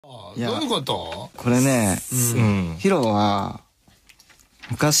どういうこと？これね、ヒロは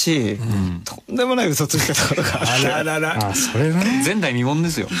昔とんでもない嘘ついてたことがあって。あららら。あ、それね。前代未聞で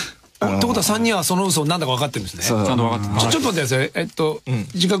すよ。ってことは3人はその嘘なんだか分かってるんですね。ちゃんと分かってます。ちょっと待ってください。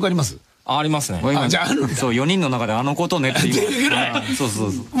自覚あります？ありますね。じゃああるんだ。そう、4人の中であのことねっていうぐらい。そうそ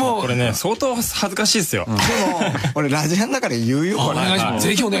うそう。もうこれね、相当恥ずかしいですよ。でも俺ラジアンだから言うよ。お願いします。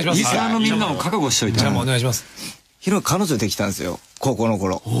ぜひお願いします。リスナーのみんなも覚悟しといて。じゃあもうお願いします。ヒロ彼女できたんですよ、高校の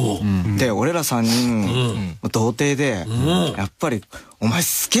頃。で俺ら3人童貞で、やっぱりお前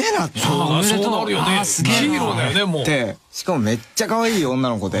すげえなって。そうなるよね。ヒーローだよね、もう。でしかもめっちゃ可愛い女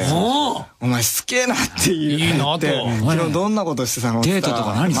の子で、お前すげえなって言って、ヒロどんなことしてたの？デートと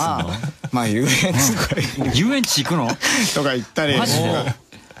か何すんの？まあ遊園地とか遊園地行くのとか行ったり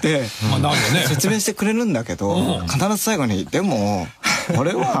で説明してくれるんだけど、必ず最後に「でも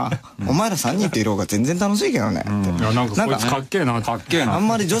俺はお前ら3人といる方が全然楽しいけどね」って。なんかこいつかっけえな、かっけえな。あん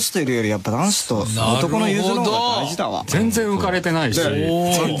まり女子といるよりやっぱ男子と男の融通の方が大事だわ。全然浮かれてないし。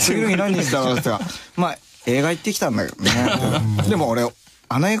次の日何したのって言ったら、まあ映画行ってきたんだけどね。でも俺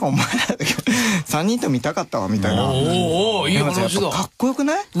あの映画お前らだけど3人と見たかったわみたいな。おお、いい話だ。かっこよく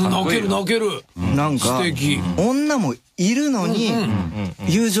ない？泣ける泣ける。なんか女もいるのに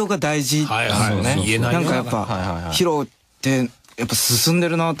友情が大事。なんかやっぱヒロってやっぱ進んで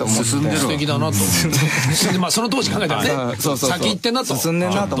るなと思って。進んでる。素敵だなと思って。まあその当時考えたらね。先行ってんなと。進んで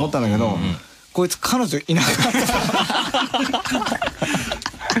るなと思ったんだけど、こいつ彼女いなかった。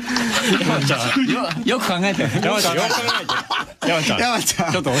よく考えて。山ちゃん、山ちゃ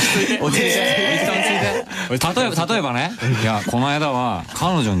んちょっと落ち着いて。落ち着いて。例えばね、いやこの間は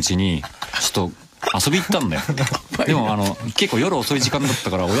彼女ん家にちょっと遊び行ったんだよ。でも結構夜遅い時間だった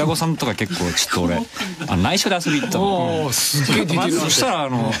から親御さんとか結構ちょっと俺内緒で遊び行ったの。すげえディテール。そしたら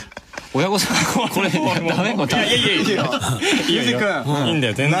親御さんこれダメこれ。いいんだ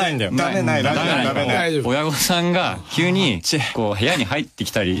よ、全然いいんだよ。ダメない、ダメない。親御さんが急にこう部屋に入って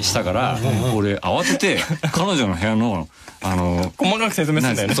きたりしたから俺慌てて彼女の部屋の細かく説明す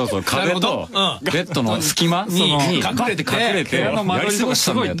るんだよね。そうそう、壁とベッドの隙間に隠れてやり過ごし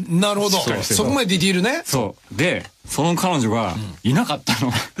たんだよ。なるほど。そこまでディティールね。そうでその彼女がいなかった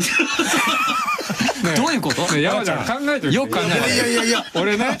の。どういうこと？山ちゃん考えてる。よく考えて。いや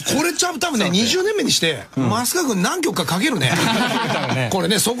俺ね、これ多分ね20年目にして増川君何曲かかけるね。これ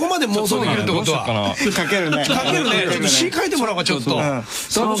ね、そこまで妄想できるってことはかけるね。ちょっと詩書いてもらおうか、ちょっと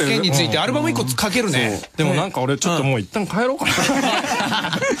その件についてアルバム1個かけるね。でもなんか俺ちょっともう一旦帰ろうかな。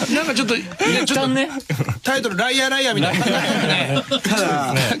なんかちょっとタイトルライアーライアーみたいな。た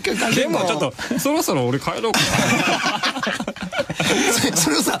だでもちょっとそろそろ俺帰ろうかな。そ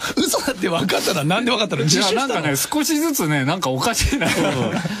れをさ、嘘だって分かったらなんで分かったの？いやなんかね、少しずつね、なんかおかしいな。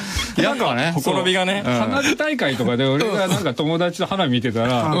なんかね、ほころびがね、花火大会とかで俺がなんか友達と花火見てた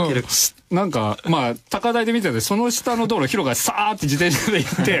ら、なんかまあ高台で見てて、その下の道路ヒロがさーって自転車で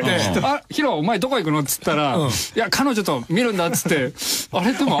行って、あ、ヒロお前どこ行くのっつったら、いや彼女と見るんだっつって、あ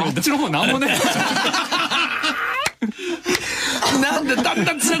れでもあっちの方なんもね。なんでだん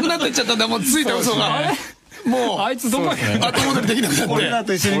だん辛くなってっちゃったんだ、もうついた嘘が。もうあいつどこ行くの？後戻りできなくなって。俺ら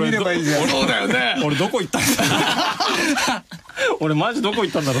と一緒に見ればいいじゃん。そうだよね。俺どこ行ったんだ？俺マジどこ行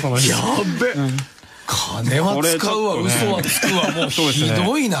ったんだろうその日。やっべ。金は使うわ、嘘はつくわ、もうひ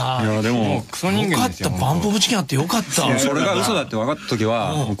どいな。いやでもクソ人間ですよ。よかった、バンプオブチキンあってよかった。それが嘘だって分かった時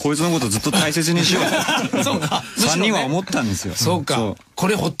はこいつのことずっと大切にしよう。そうか。3人は思ったんですよ。そうか。こ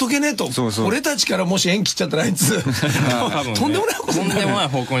れほっとけねえと。俺たちからもし縁切っちゃったらあいつとんでもないこと。とんでもない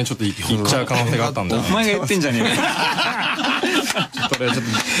方向にちょっと行っちゃう可能性があったんだ。お前が言ってんじゃねえか。ちょっと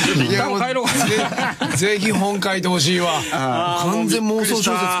一旦帰ろうかな。ぜひ本書いてほしいわ。完全妄想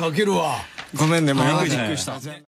小説書けるわ。ごめんね、もうびっくりした。